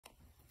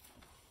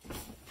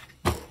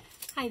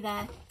Hi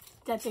there,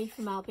 Debbie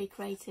from I'll Be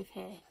Creative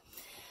here.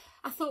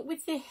 I thought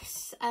with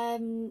this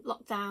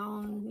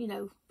lockdown, you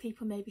know,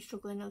 people may be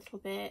struggling a little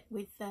bit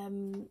with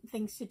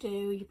things to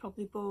do. You're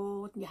probably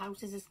bored and your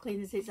house is as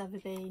clean as it's ever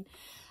been.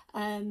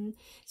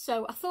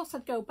 So I thought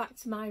I'd go back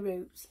to my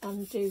roots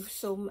and do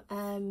some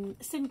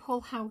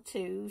simple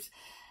how-tos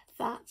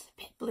that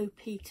a bit Blue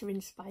Peter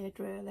inspired,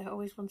 really. I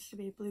always wanted to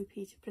be a Blue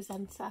Peter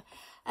presenter.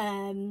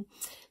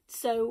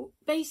 So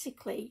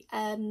basically,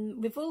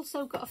 we've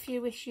also got a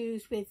few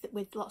issues with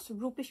lots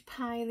of rubbish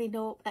piling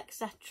up,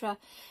 etc.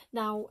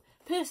 Now,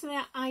 personally,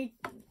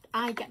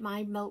 I get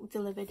my milk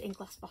delivered in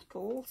glass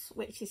bottles,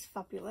 which is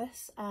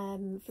fabulous,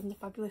 from the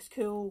Fabulous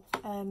Cool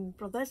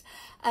brothers.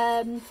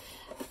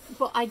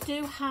 But I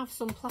do have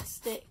some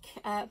plastic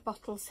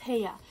bottles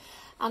here,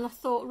 and I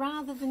thought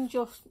rather than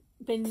just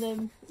bin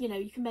them, you know,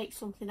 you can make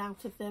something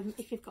out of them.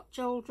 If you've got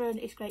children,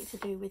 it's great to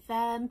do with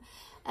them.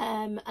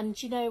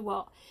 And you know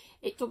what,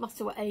 it doesn't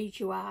matter what age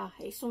you are,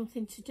 it's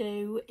something to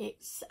do.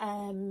 It's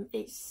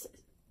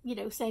you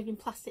know, saving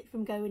plastic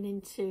from going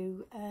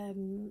into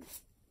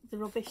the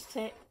rubbish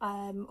tip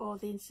or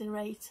the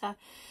incinerator.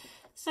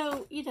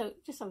 So, you know,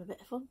 just have a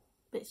bit of fun,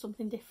 a bit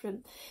something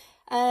different.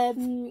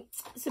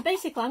 So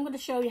basically I'm going to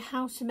show you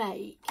how to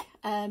make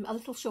a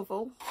little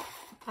shovel,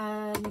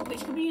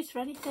 which can be used for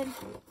anything.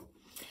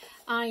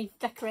 I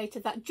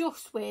decorated that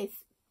just with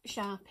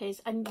Sharpies,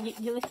 and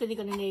you're literally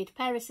going to need a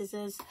pair of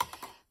scissors,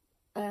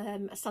 a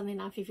sanding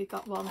knife if you've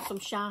got one, some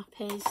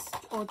Sharpies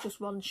or just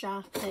one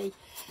Sharpie,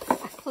 a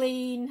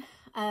clean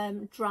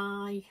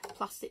dry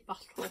plastic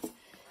bottle.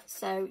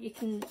 So you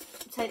can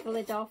take the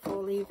lid off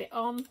or leave it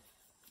on.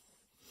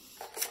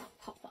 I'll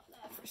pop that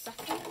there for a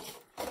second,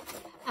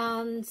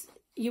 and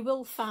you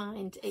will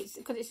find it's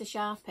because it's a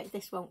Sharpie,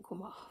 this won't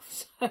come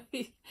off. So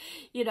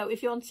you know,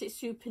 if you want it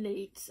super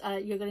neat,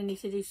 you're going to need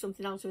to do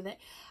something else with it.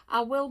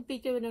 I will be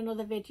doing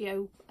another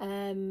video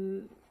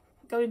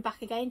going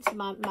back again to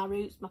my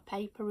roots, my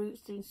paper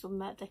roots, doing some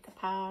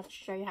decoupage,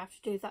 show you how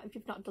to do that if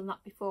you've not done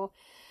that before.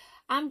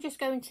 I'm just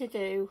going to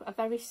do a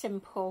very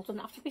simple,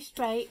 doesn't have to be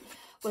straight,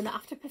 we're not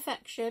after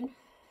perfection.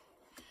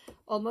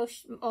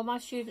 Almost all my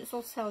students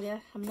will tell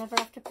you I'm never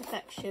after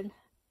perfection.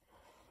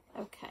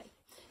 Okay,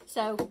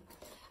 so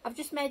I've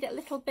just made it a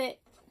little bit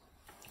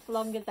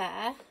longer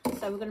there,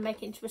 so we're going to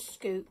make it into a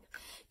scoop.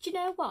 Do you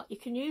know what, you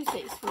can use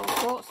this for all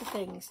sorts of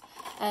things,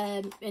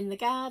 in the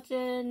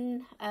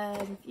garden,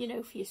 you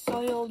know, for your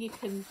soil. You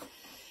can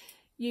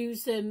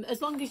use them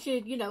as long as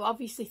you know,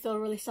 obviously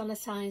thoroughly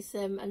sanitize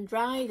them and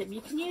dry them.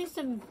 You can use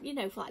them, you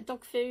know, for like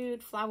dog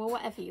food, flour,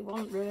 whatever you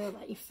want really.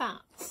 In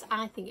fact,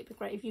 I think it'd be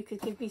great if you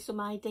could give me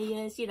some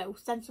ideas, you know,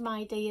 send some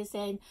ideas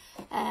in,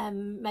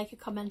 make a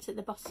comment at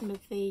the bottom of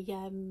the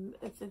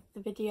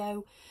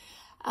video.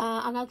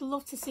 And I'd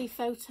love to see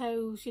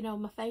photos, you know,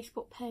 on my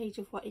Facebook page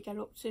of what you get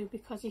up to,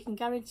 because you can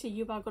guarantee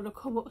you are going to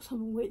come up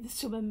with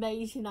some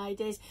amazing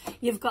ideas.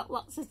 You've got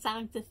lots of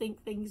time to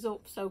think things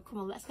up, so come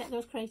on, let's get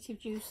those creative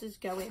juices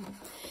going.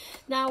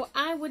 Now,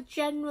 I would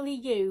generally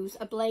use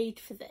a blade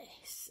for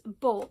this,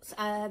 but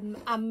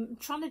I'm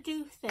trying to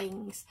do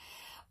things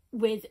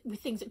with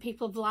things that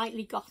people have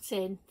lightly got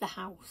in the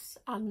house,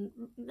 and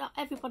not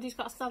everybody's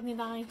got a standing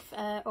knife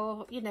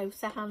or, you know,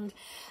 to hand.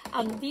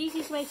 And the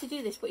easiest way to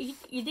do this, but you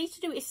need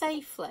to do it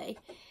safely,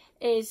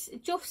 is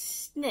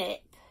just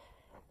snip.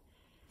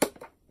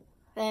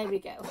 There we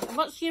go. And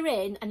once you're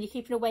in and you're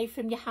keeping away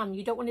from your hand,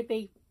 you don't want to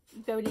be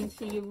going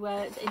into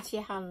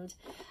your hand.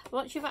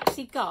 Once you've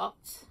actually got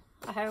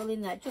a hole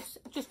in there,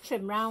 just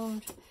trim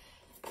round.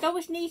 Go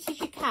as neat as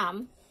you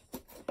can.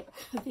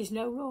 There's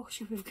no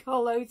rush, we've got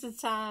loads of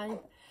time.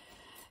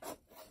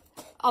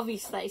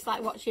 Obviously it's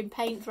like watching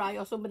paint dry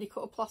or somebody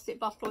cut a plastic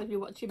bottle if you're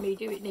watching me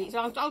do it neat.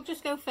 So I'll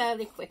just go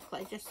fairly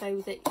quickly, just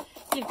so that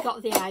you've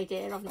got the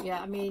idea, haven't you?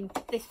 I mean,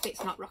 this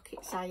bit's not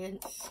rocket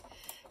science,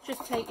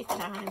 just take your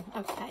time.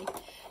 Okay,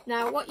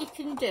 now what you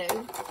can do,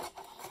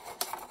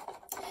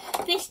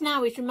 this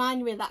now is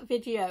reminding me of that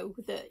video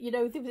that, you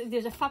know,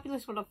 there's a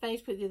fabulous one on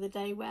Facebook the other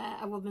day where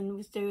a woman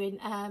was doing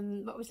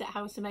what was it,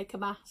 how to make a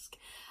mask,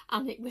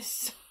 and it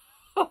was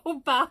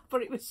so bad,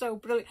 but it was so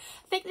brilliant.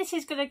 I think this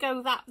is going to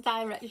go that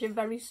direction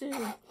very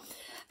soon.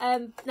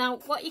 Now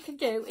what you can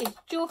do is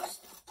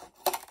just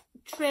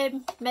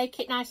trim, make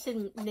it nice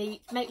and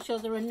neat, make sure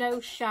there are no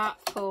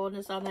sharp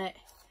corners on it.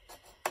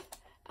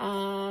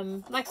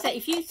 Like I say,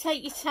 if you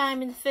take your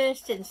time in the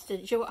first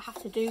instance, you won't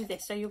have to do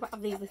this, so you won't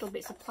have these little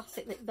bits of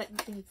plastic that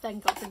you've then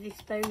got to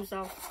dispose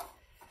of.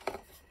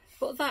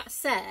 But that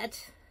said,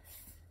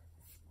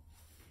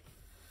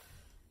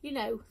 you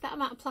know, that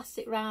amount of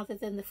plastic rather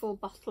than the full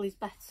bottle is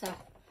better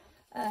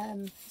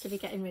to be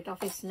getting rid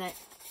of, isn't it?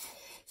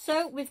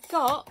 So we've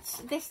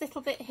got this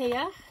little bit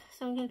here,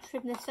 so I'm going to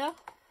trim this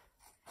off.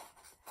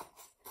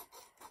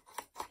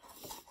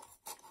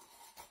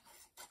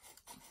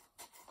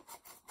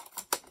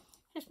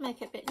 Just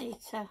make it a bit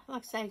neater.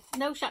 Like I say,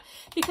 no sharp,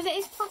 because it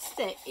is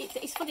plastic.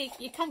 It's funny,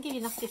 you can give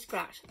you a nasty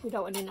scratch. We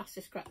don't want any nasty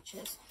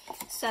scratches.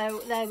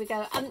 So there we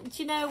go. And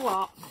do you know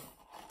what?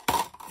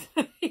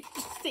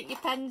 Stick your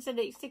pens in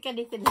it, stick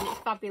anything in it, it's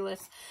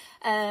fabulous.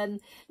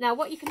 Now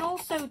what you can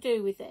also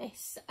do with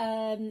this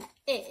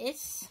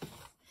is,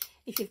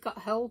 if you've got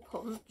a hole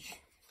punch,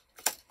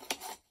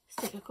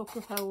 stick a couple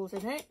of holes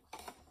in it.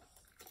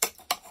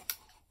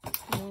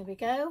 There we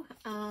go.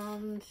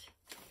 And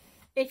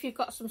if you've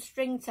got some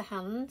string to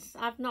hand,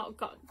 I've not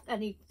got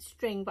any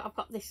string, but I've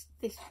got this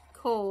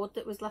cord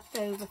that was left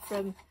over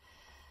from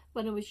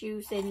when I was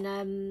using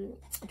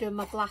doing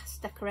my glass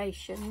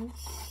decorations.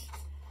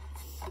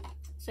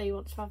 So you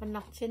want to have a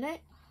knot in it.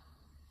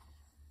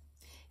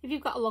 If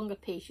you've got a longer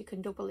piece, you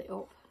can double it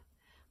up.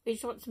 But you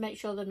just want to make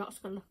sure they're not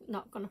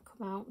gonna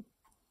come out.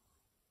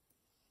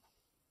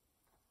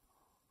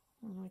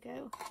 There we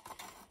go.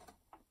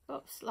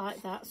 Oops,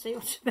 like that. So you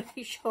want to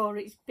make sure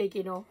it's big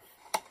enough.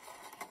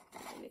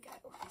 There we go.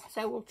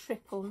 So we'll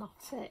triple knot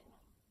it.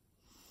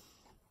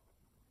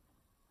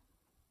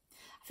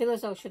 I feel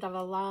as though I should have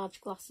a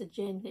large glass of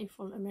gin in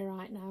front of me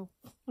right now.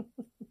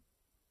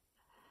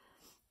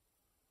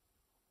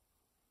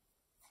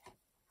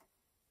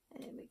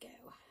 There we go.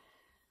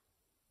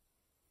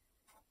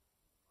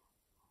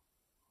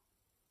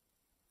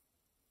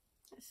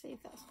 Let's see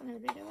if that's going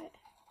to do it.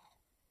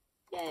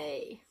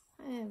 Yay!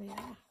 There we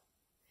are.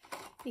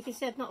 You can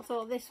see I've not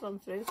thought this one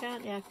through,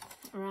 can't you?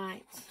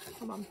 Right,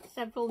 come on,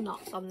 several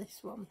knots on this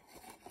one.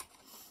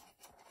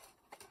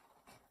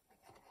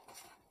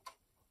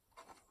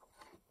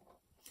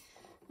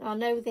 I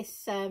know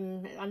this, I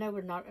know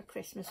we're not at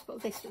Christmas,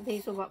 but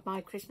these are what my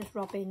Christmas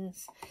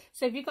robins.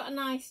 So if you've got a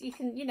nice, you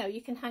can,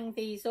 you can hang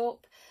these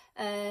up.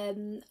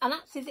 And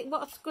actually,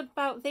 what's good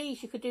about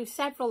these, you could do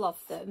several of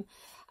them,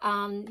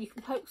 and you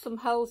can poke some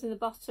holes in the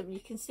bottom.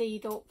 You can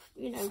seed up,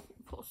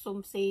 put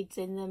some seeds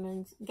in them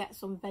and get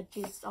some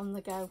veggies on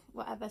the go,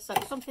 whatever. So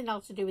it's something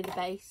else to do with the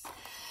base.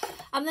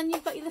 And then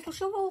you've got your little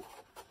shovel,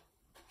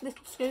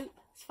 little scoop.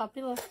 It's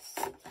fabulous.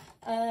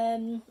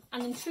 And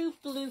in true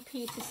Blue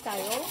Peter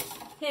style,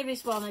 here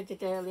is one I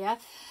did earlier.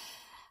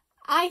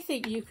 I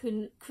think you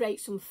can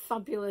create some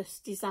fabulous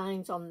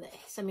designs on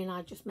this. I mean,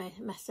 I just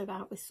mess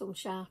about with some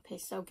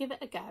Sharpies, so give it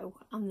a go,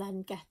 and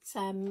then get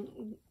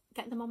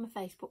them on my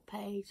Facebook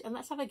page, and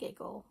let's have a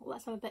giggle,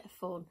 let's have a bit of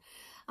fun,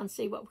 and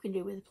see what we can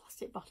do with a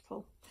plastic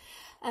bottle.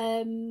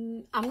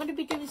 I'm going to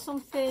be doing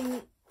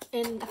something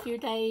in a few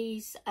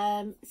days.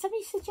 Send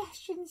me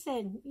suggestions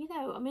in,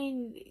 I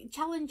mean,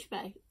 challenge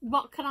me.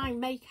 What can I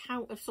make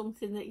out of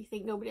something that you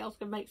think nobody else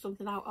can make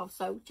something out of?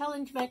 So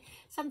challenge me,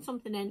 send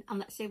something in, and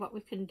let's see what we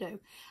can do,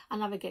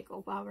 and have a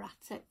giggle while we're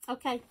at it.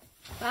 Okay,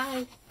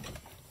 bye.